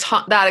explains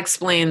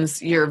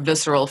your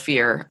visceral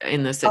fear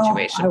in this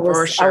situation,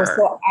 for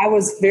sure. I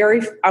was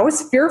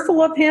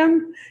fearful of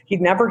him.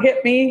 He'd never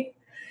hit me,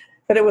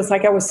 but it was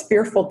like I was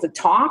fearful to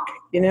talk.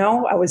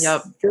 I was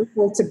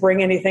fearful to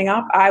bring anything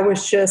up. I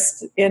was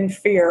just in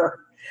fear.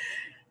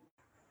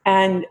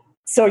 And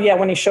so,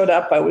 when he showed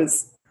up, I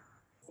was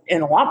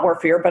in a lot more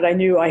fear, but I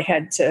knew I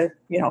had to,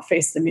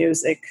 face the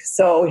music.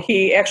 So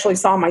he actually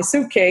saw my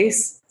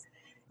suitcase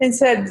and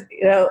said,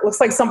 it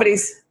looks like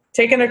somebody's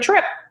taking a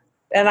trip.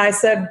 And I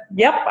said,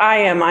 yep, I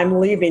am. I'm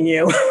leaving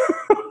you. And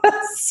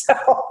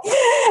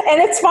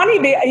it's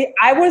funny.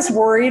 I was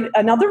worried.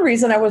 Another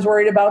reason I was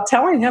worried about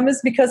telling him is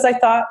because I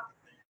thought,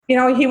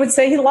 he would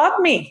say he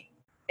loved me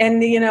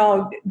and,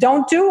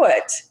 don't do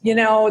it,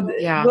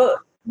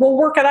 we'll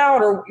work it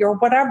out or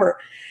whatever.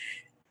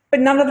 But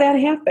none of that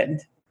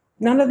happened.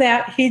 None of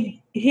that.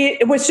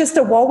 It was just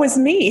a woe is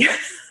me.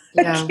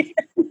 Yeah.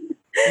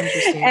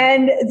 Interesting.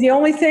 And the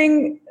only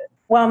thing,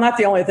 well, not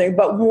the only thing,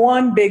 but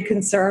one big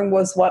concern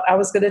was what I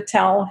was going to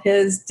tell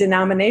his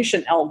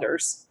denomination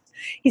elders.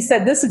 He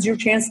said, this is your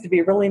chance to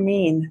be really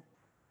mean.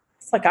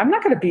 It's like, I'm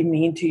not going to be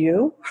mean to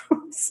you.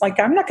 It's like,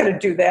 I'm not going to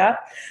do that.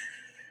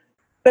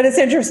 But it's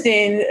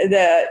interesting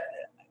that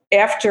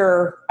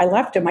after I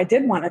left him, I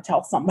did want to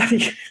tell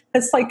somebody.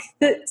 It's like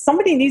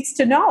somebody needs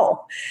to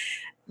know.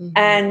 Mm-hmm.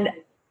 And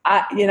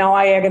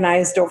I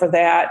agonized over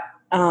that.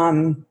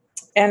 And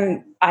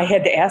I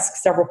had to ask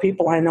several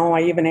people. I know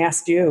I even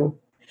asked you,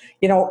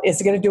 is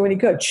it going to do any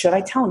good? Should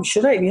I tell him?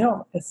 Should I?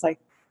 It's like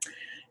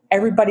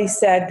everybody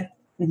said,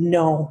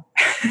 no,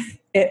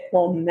 it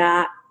will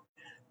not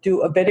do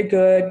a bit of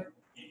good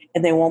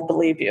and they won't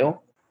believe you.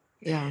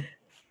 Yeah.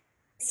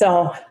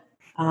 So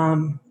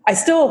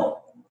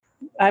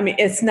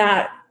it's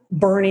not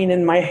burning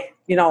in my,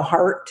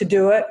 heart to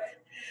do it.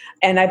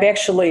 And I've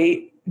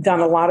actually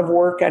done a lot of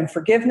work on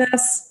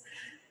forgiveness,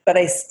 but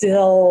I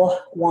still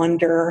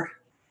wonder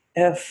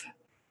if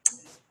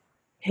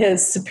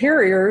his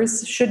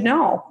superiors should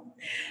know,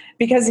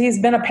 because he's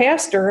been a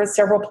pastor at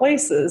several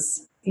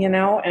places,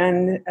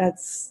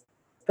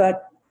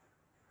 but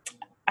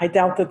I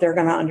doubt that they're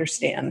going to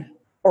understand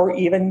or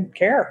even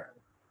care.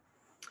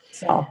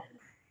 So,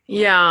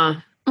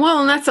 yeah.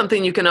 Well, and that's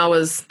something you can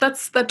always,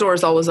 that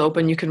door's always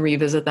open. You can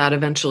revisit that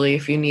eventually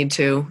if you need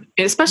to,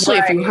 and especially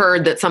if you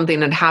heard that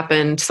something had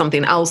happened,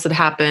 something else had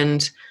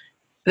happened,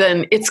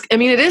 then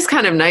it is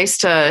kind of nice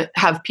to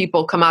have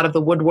people come out of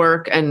the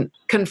woodwork and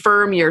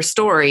confirm your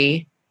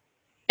story.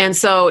 And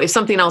so if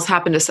something else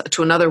happened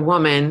to another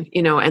woman,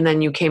 and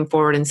then you came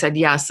forward and said,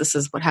 yes, this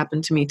is what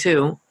happened to me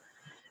too.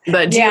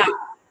 But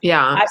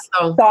I've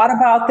thought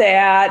about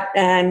that.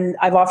 And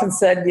I've often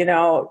said,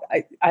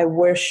 I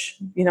wish,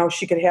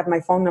 she could have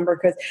my phone number,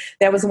 because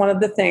that was one of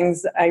the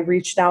things I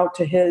reached out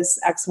to his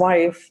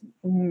ex-wife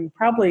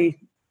probably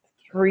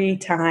 3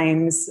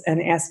 times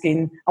and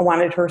asking, I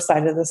wanted her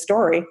side of the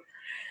story.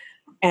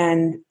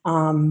 And,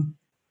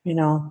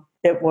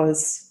 it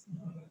was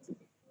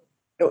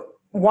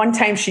one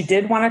time she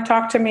did want to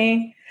talk to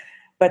me,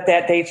 but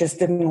that day just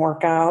didn't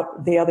work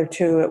out. The other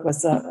 2, it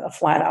was a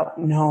flat out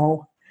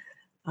no.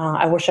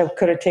 I wish I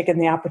could have taken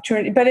the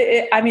opportunity, but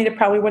it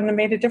probably wouldn't have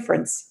made a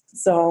difference.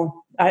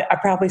 So I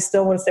probably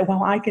still would say,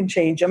 well, I can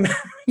change them,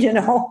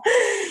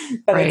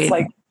 but right. It's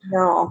like,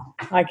 no,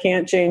 I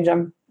can't change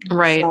them.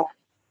 Right. So.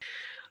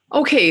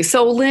 Okay.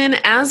 So Lynn,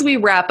 as we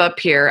wrap up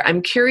here,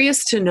 I'm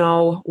curious to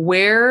know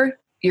where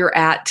you're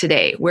at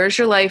today. Where's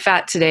your life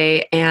at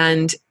today?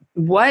 And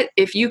what,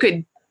 if you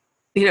could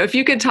if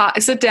you could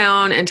sit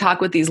down and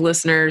talk with these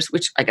listeners,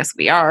 which I guess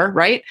we are,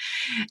 right?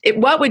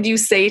 What would you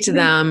say to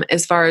them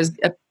as far as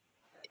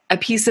a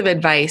piece of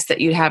advice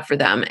that you'd have for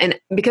them? And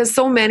because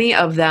so many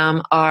of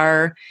them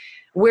are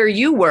where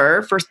you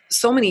were for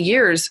so many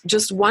years,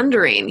 just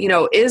wondering,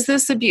 is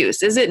this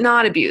abuse? Is it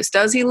not abuse?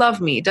 Does he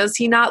love me? Does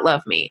he not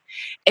love me?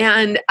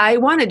 And I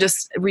want to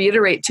just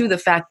reiterate too the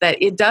fact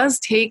that it does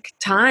take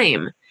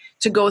time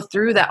to go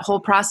through that whole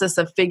process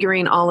of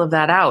figuring all of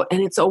that out.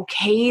 And it's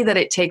okay that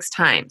it takes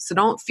time. So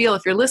don't feel,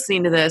 if you're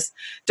listening to this,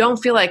 don't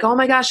feel like, oh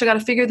my gosh, I got to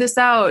figure this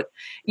out.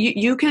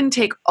 You can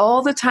take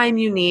all the time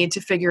you need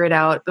to figure it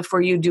out before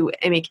you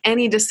make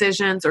any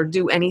decisions or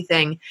do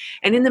anything.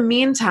 And in the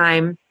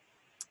meantime,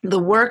 the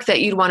work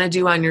that you'd want to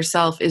do on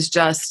yourself is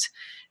just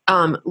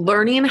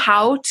learning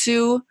how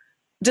to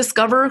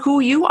discover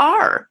who you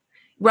are.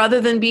 Rather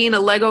than being a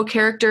Lego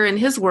character in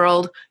his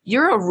world,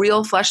 you're a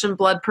real flesh and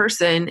blood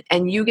person,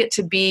 and you get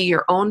to be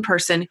your own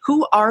person.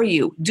 Who are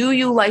you? Do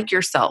you like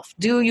yourself?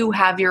 Do you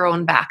have your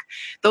own back?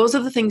 Those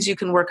are the things you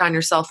can work on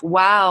yourself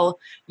while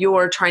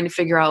you're trying to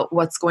figure out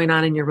what's going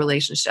on in your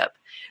relationship.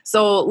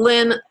 So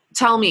Lynn,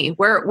 tell me,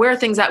 where are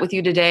things at with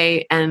you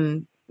today,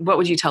 and what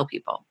would you tell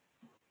people?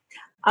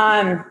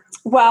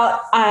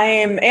 Well,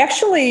 I'm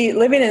actually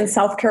living in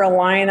South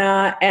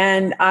Carolina,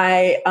 and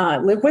I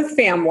live with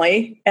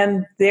family,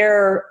 and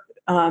they're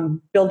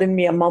building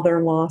me a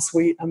mother-in-law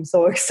suite. I'm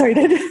so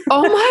excited.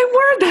 Oh my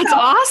word, that's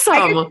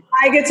awesome.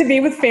 I get to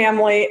be with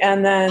family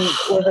and then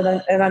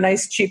live in a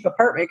nice cheap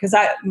apartment because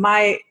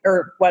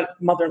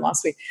mother-in-law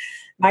suite.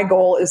 My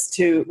goal is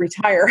to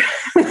retire.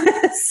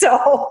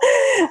 So,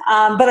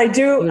 but I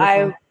do, beautiful.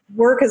 I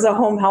work as a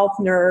home health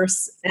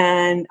nurse,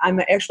 and I'm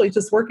actually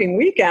just working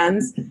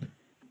weekends,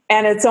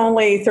 and it's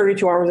only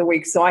 32 hours a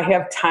week. So I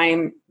have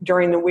time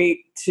during the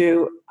week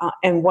to,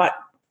 and what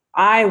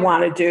I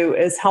want to do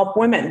is help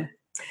women.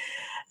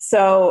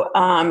 So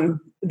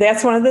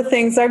that's one of the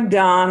things I've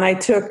done. I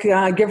took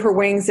Give Her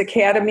Wings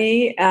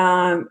Academy,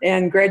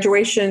 and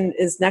graduation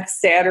is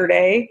next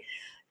Saturday.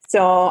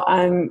 So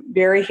I'm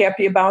very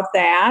happy about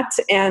that.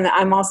 And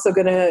I'm also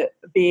going to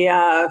be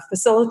a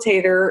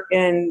facilitator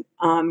in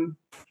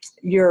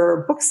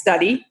your book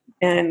study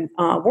and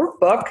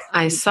workbook.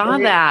 I saw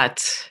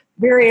that.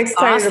 Very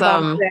excited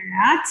about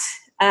that.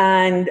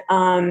 And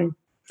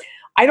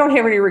I don't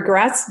have any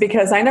regrets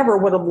because I never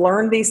would have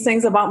learned these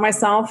things about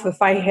myself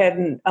if I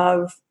hadn't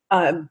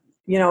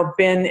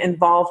been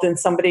involved in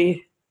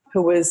somebody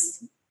who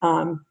was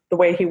the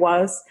way he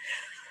was.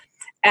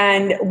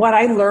 And what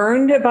I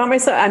learned about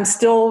myself, I'm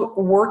still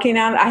working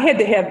on. I had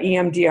to have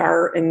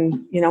EMDR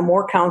and,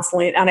 more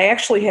counseling. And I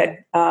actually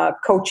had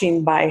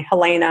coaching by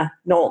Helena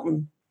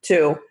Knowlton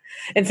too.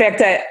 In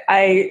fact,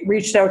 I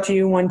reached out to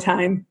you one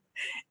time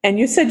and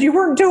you said you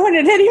weren't doing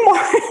it anymore.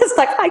 It's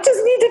like, I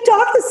just need to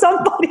talk to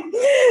somebody.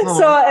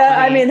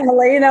 Oh,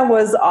 Helena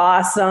was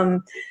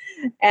awesome.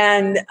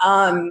 And,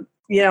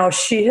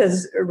 she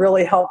has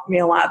really helped me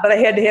a lot, but I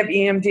had to have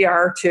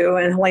EMDR too.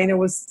 And Helena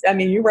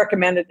you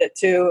recommended it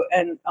too.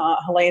 And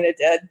Helena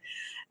did.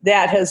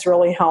 That has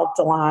really helped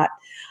a lot.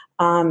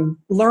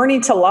 Learning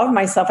to love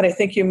myself. And I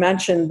think you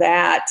mentioned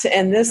that.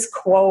 And this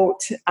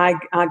quote, I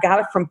got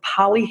it from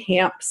Polly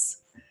Hamp's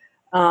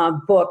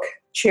book,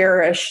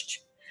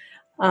 Cherished.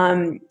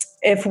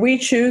 If we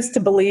choose to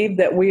believe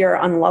that we are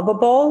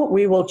unlovable,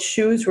 we will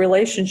choose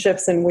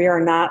relationships in which we are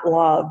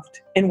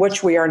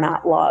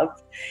not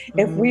loved.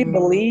 If we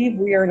believe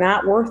we are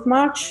not worth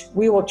much,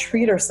 we will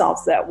treat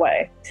ourselves that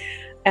way.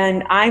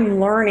 And I'm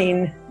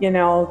learning,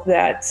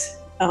 that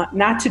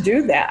not to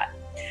do that.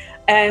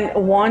 And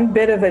one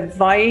bit of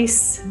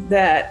advice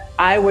that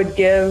I would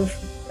give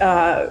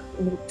to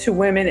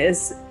women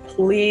is,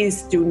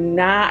 please do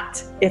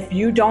not, if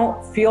you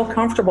don't feel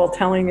comfortable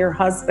telling your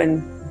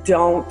husband,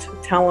 don't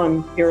tell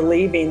him you're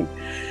leaving.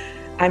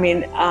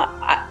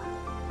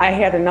 I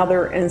had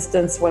another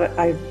instance,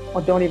 I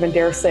don't even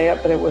dare say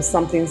it, but it was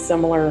something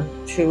similar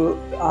to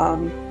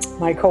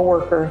my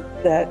coworker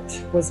that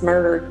was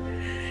murdered.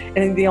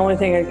 And the only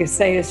thing I could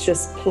say is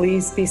just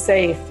please be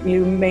safe.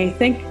 You may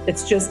think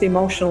it's just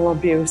emotional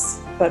abuse,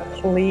 but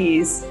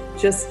please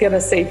just get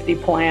a safety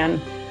plan.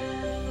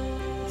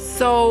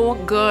 So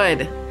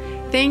good.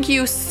 Thank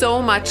you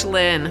so much,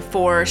 Lynn,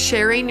 for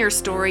sharing your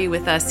story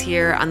with us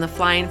here on the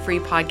Flying Free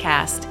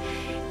podcast.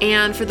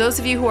 And for those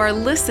of you who are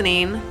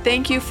listening,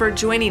 thank you for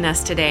joining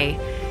us today.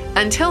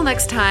 Until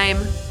next time,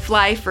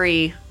 fly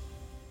free.